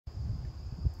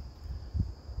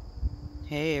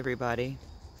Hey everybody.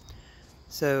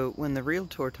 So when the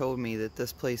realtor told me that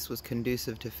this place was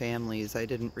conducive to families, I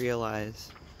didn't realize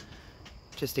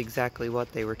just exactly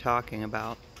what they were talking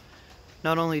about.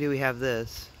 Not only do we have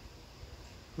this,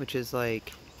 which is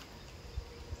like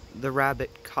the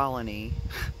rabbit colony,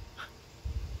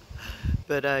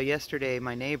 but yesterday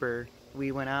my neighbor,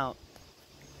 we went out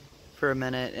for a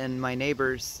minute and my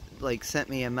neighbors like sent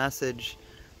me a message,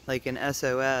 like an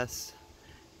SOS,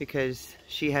 because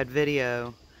she had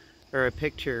video or a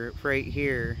picture right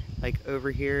here, like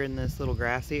over here in this little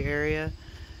grassy area,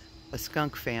 a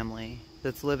skunk family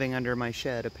that's living under my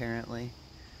shed apparently.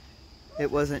 It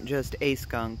wasn't just a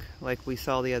skunk like we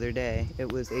saw the other day,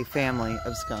 it was a family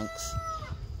of skunks.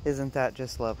 Isn't that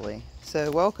just lovely?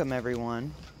 So welcome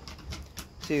everyone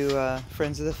to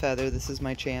Friends of the Feather. This is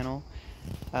my channel.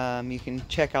 You can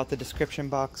check out the description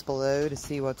box below to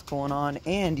see what's going on,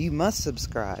 and you must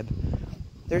subscribe.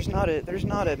 There's not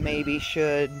a maybe,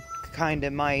 should,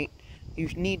 kinda, might. You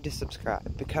need to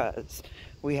subscribe because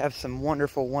we have some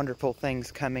wonderful, wonderful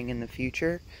things coming in the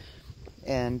future,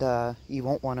 and you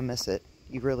won't want to miss it.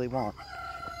 You really won't.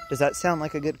 Does that sound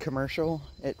like a good commercial?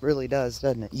 It really does,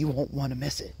 doesn't it? You won't want to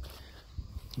miss it.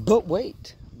 But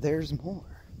wait, there's more.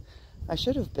 I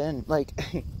should have been, like,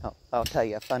 I'll tell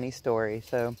you a funny story.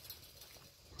 So,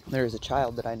 there's a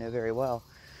child that I know very well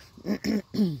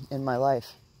in my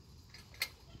life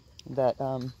that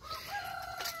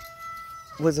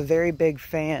was a very big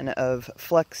fan of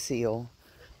Flex Seal.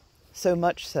 So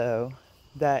much so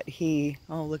that he,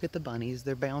 oh, look at the bunnies.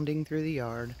 They're bounding through the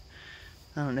yard.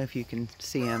 I don't know if you can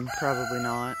see them. Probably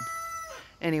not.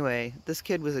 Anyway, this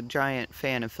kid was a giant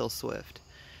fan of Phil Swift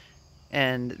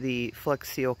and the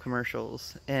Flex Seal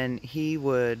commercials, and he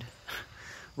would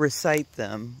recite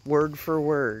them word for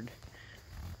word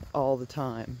all the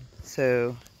time.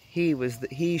 So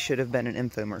he should have been an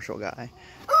infomercial guy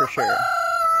for sure.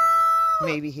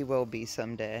 Maybe he will be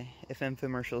someday if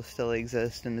infomercials still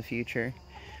exist in the future.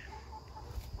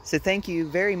 So thank you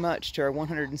very much to our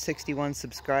 161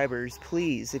 subscribers.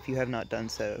 Please, if you have not done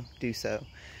so, do so.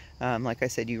 Like I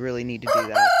said, you really need to do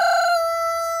that.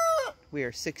 We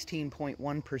are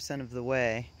 16.1% of the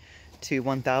way to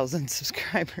 1,000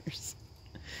 subscribers.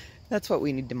 That's what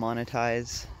we need to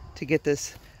monetize to get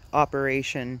this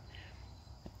operation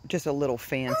just a little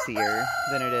fancier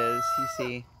than it is. You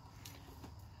see,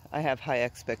 I have high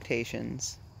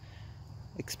expectations.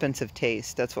 Expensive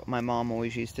taste. That's what my mom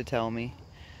always used to tell me.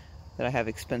 That I have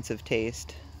expensive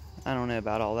taste. I don't know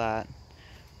about all that.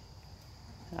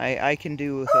 I can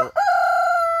do with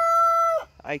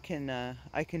I can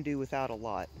do without a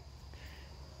lot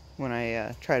when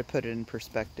I try to put it in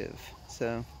perspective.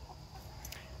 So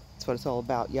that's what it's all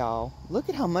about, y'all. Look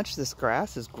at how much this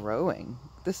grass is growing.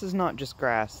 This is not just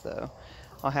grass, though.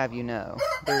 I'll have you know.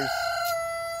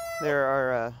 There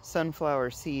are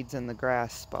sunflower seeds in the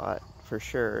grass spot for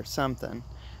sure. Something.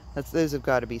 Those have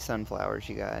got to be sunflowers,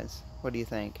 you guys. What do you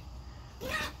think?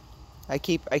 I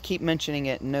keep mentioning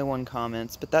it and no one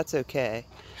comments, but that's okay.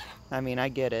 I mean, I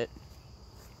get it.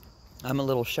 I'm a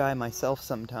little shy myself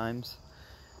sometimes.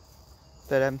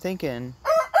 But I'm thinking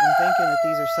that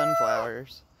these are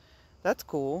sunflowers. That's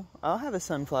cool. I'll have a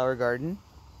sunflower garden.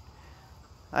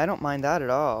 I don't mind that at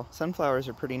all. Sunflowers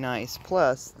are pretty nice.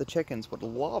 Plus, the chickens would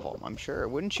love them, I'm sure.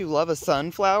 Wouldn't you love a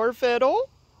sunflower fiddle?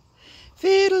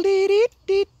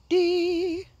 Fiddle-dee-dee-dee-dee.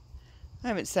 I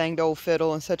haven't sang to old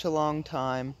Fiddle in such a long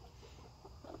time.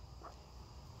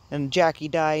 And Jackie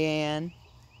Diane.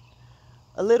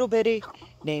 A little bitty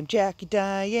named Jackie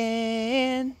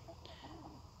Diane.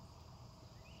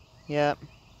 Yep.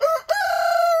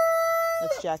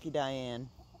 That's Jackie Diane.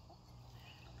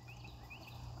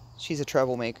 She's a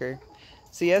troublemaker.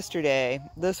 So yesterday,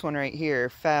 this one right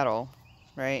here, Faddle,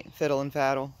 right? Fiddle and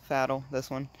Faddle, this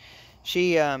one.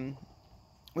 She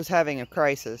was having a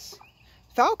crisis.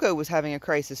 Falco was having a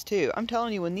crisis too. I'm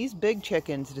telling you, when these big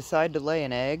chickens decide to lay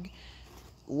an egg,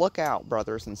 look out,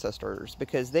 brothers and sisters,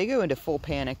 because they go into full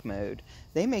panic mode.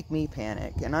 They make me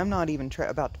panic, and I'm not even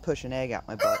about to push an egg out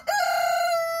my butt.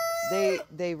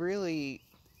 They really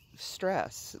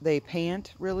stress. They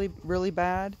pant really, really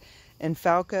bad. And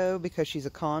Falco, because she's a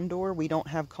condor, we don't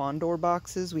have condor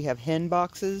boxes. We have hen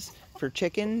boxes for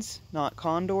chickens, not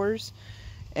condors.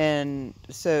 And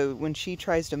so when she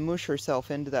tries to mush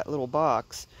herself into that little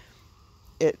box,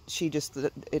 it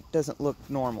doesn't look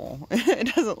normal.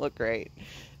 It doesn't look great.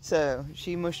 So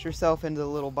she mushed herself into the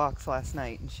little box last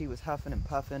night, and she was huffing and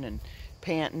puffing and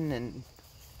panting and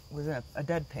was in a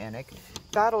dead panic.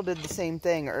 Battle did the same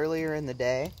thing earlier in the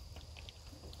day.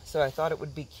 So I thought it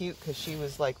would be cute because she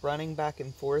was like running back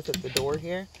and forth at the door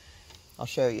here. I'll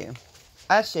show you.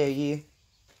 I'll show you.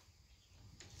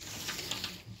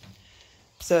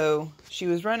 So she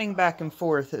was running back and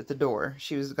forth at the door.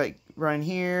 She was like running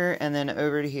here and then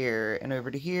over to here and over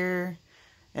to here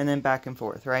and then back and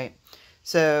forth, right?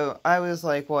 So I was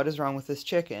like, what is wrong with this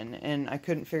chicken? And I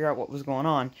couldn't figure out what was going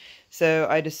on. So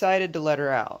I decided to let her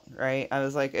out, right? I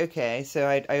was like, okay. So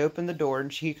I opened the door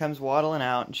and she comes waddling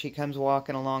out and she comes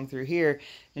walking along through here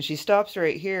and she stops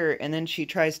right here and then she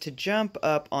tries to jump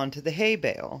up onto the hay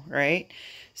bale, right?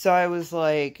 So I was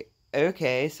like,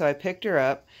 okay. So I picked her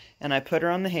up and I put her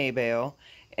on the hay bale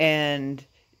and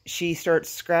she starts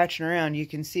scratching around. You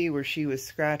can see where she was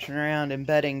scratching around and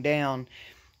bedding down.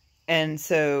 And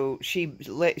so she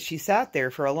sat there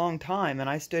for a long time, and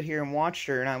I stood here and watched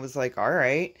her, and I was like, all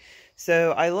right.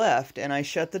 So I left, and I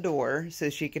shut the door so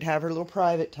she could have her little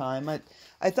private time.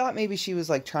 I thought maybe she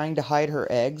was like trying to hide her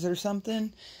eggs or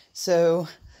something. So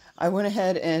I went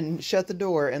ahead and shut the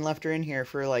door and left her in here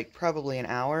for like probably an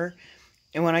hour.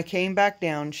 And when I came back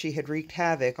down, she had wreaked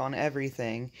havoc on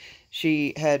everything.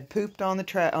 She had pooped on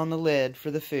the lid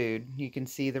for the food. You can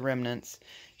see the remnants.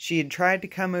 She had tried to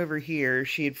come over here.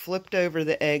 She had flipped over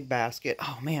the egg basket.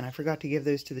 Oh man, I forgot to give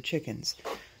those to the chickens.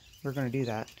 We're going to do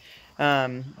that.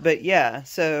 But yeah,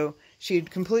 so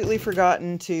she'd completely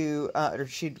forgotten to, or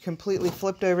she'd completely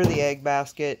flipped over the egg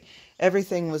basket.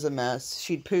 Everything was a mess.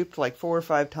 She'd pooped like 4 or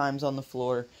 5 times on the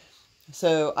floor.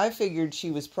 So I figured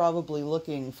she was probably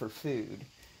looking for food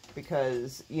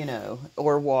because, you know,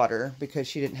 or water because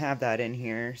she didn't have that in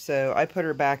here. So I put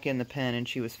her back in the pen and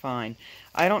she was fine.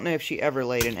 I don't know if she ever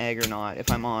laid an egg or not, if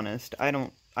I'm honest. I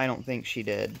don't think she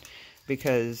did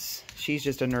because she's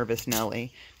just a nervous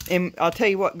Nelly. And I'll tell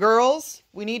you what, girls,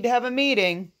 we need to have a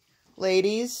meeting.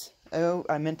 Ladies, oh,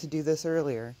 I meant to do this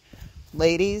earlier.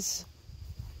 Ladies,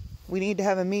 we need to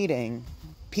have a meeting.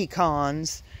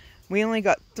 Pecans. We only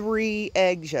got 3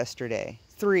 eggs yesterday.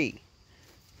 3.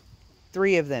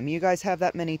 3 of them. You guys have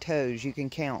that many toes. You can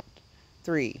count.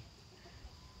 3.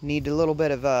 Need a little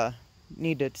bit of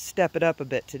need to step it up a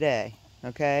bit today.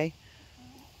 Okay?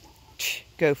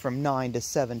 Go from 9 to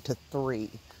 7 to 3.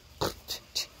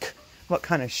 What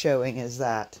kind of showing is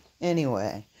that?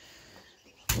 Anyway.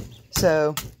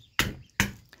 So,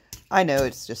 I know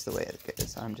it's just the way it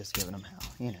goes. I'm just giving them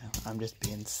hell. You know, I'm just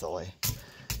being silly.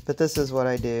 But this is what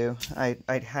I do. I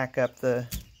hack up the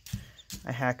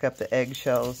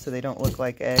eggshells so they don't look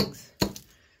like eggs.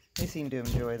 They seem to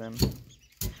enjoy them.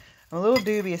 I'm a little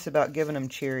dubious about giving them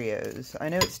Cheerios. I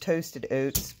know it's toasted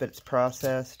oats, but it's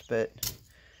processed. But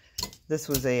this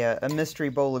was a mystery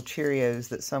bowl of Cheerios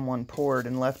that someone poured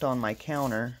and left on my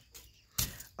counter.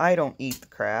 I don't eat the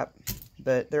crap,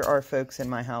 but there are folks in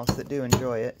my house that do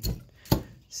enjoy it.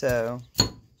 So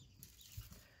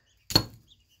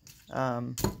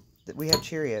we have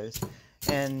Cheerios,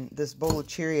 and this bowl of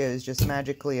Cheerios just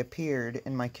magically appeared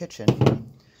in my kitchen.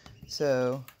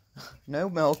 So, no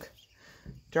milk,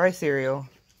 dry cereal,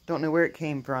 don't know where it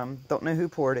came from, don't know who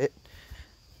poured it.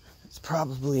 It's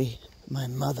probably my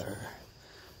mother,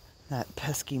 that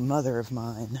pesky mother of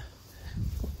mine.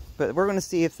 But we're going to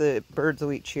see if the birds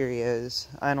will eat Cheerios.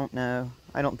 I don't know.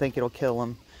 I don't think it'll kill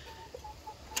them.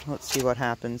 Let's see what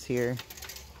happens here.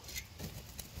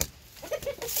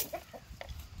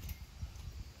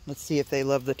 Let's see if they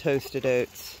love the toasted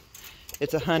oats.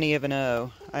 It's a honey of an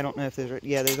O. I don't know if there's...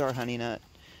 Yeah, those are honey nut.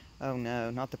 Oh no,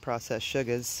 not the processed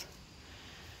sugars.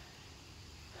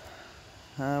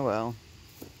 Oh well.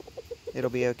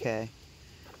 It'll be okay.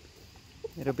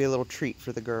 It'll be a little treat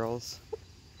for the girls.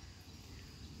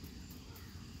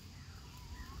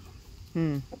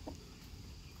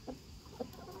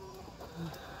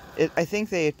 I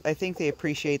think they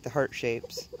appreciate the heart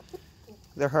shapes.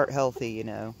 They're heart healthy, you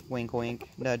know. Wink, wink.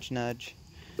 Nudge, nudge.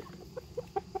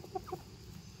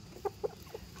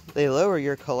 They lower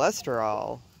your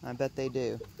cholesterol. I bet they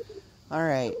do.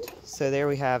 Alright, so there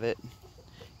we have it.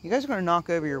 You guys are going to knock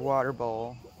over your water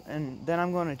bowl, and then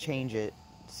I'm going to change it.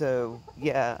 So,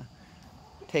 yeah.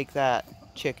 Take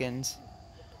that, chickens.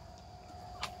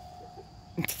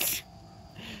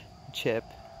 Chip.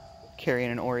 Carrying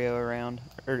an Oreo around.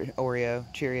 Or Oreo.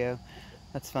 Cheerio.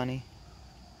 That's funny.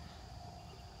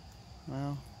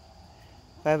 Well,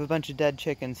 if I have a bunch of dead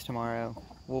chickens tomorrow,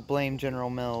 we'll blame General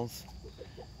Mills.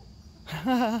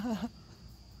 I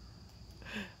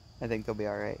think they'll be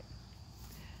alright.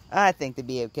 I think they'll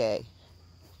be okay.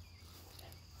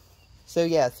 So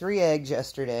yeah, 3 eggs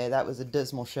yesterday. That was a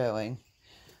dismal showing,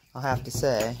 I'll have to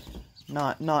say.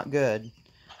 Not good.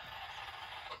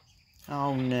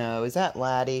 Oh no, is that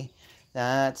Laddie?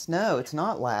 No, it's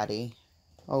not Laddie.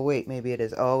 Oh wait, maybe it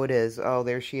is. Oh, it is. Oh,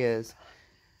 there she is.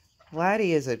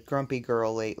 Laddie is a grumpy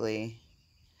girl lately.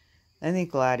 I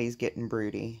think Laddie's getting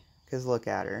broody. Because look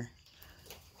at her.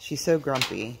 She's so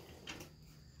grumpy.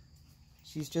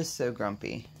 She's just so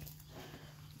grumpy.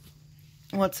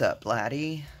 What's up,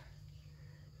 laddie?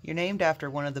 You're named after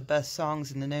one of the best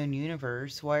songs in the known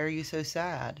universe. Why are you so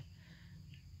sad?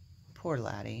 Poor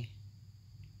laddie.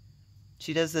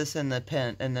 She does this in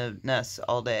the nest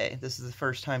all day. This is the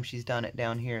first time she's done it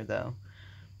down here, though.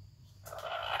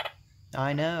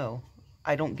 I know.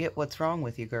 I don't get what's wrong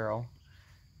with you, girl.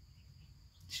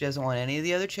 She doesn't want any of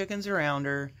the other chickens around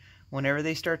her. Whenever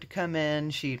they start to come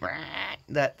in,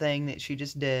 that thing that she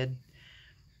just did.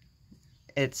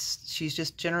 She's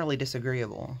just generally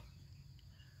disagreeable.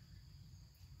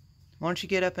 Why don't you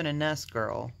get up in a nest,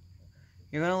 girl?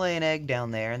 You're going to lay an egg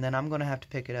down there, and then I'm going to have to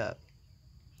pick it up.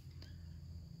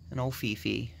 And old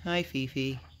Fifi. Hi,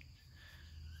 Fifi.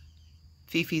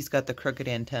 Fifi's got the crooked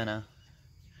antenna.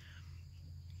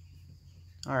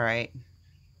 Alright.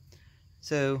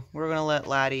 So, we're going to let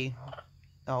Laddie...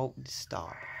 Oh,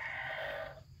 stop.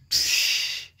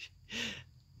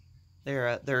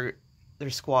 They're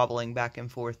squabbling back and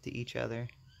forth to each other.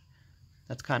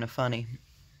 That's kind of funny.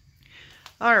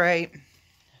 Alright.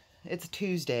 It's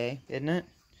Tuesday, isn't it?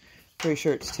 Pretty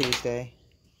sure it's Tuesday.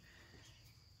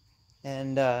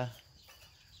 And I've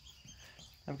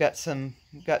got some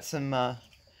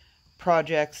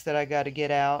projects that I got to get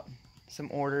out. Some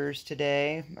orders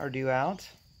today are due out.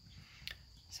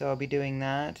 So I'll be doing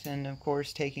that, and of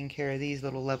course taking care of these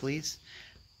little lovelies.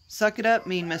 Suck it up,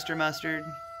 mean Mr. Mustard.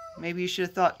 Maybe you should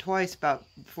have thought twice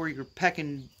before you're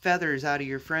pecking feathers out of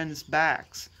your friends'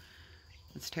 backs.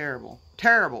 That's terrible.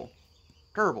 Terrible.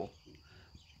 Terrible.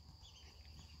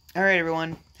 Alright,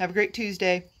 everyone. Have a great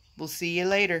Tuesday. We'll see you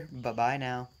later. Bye-bye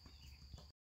now.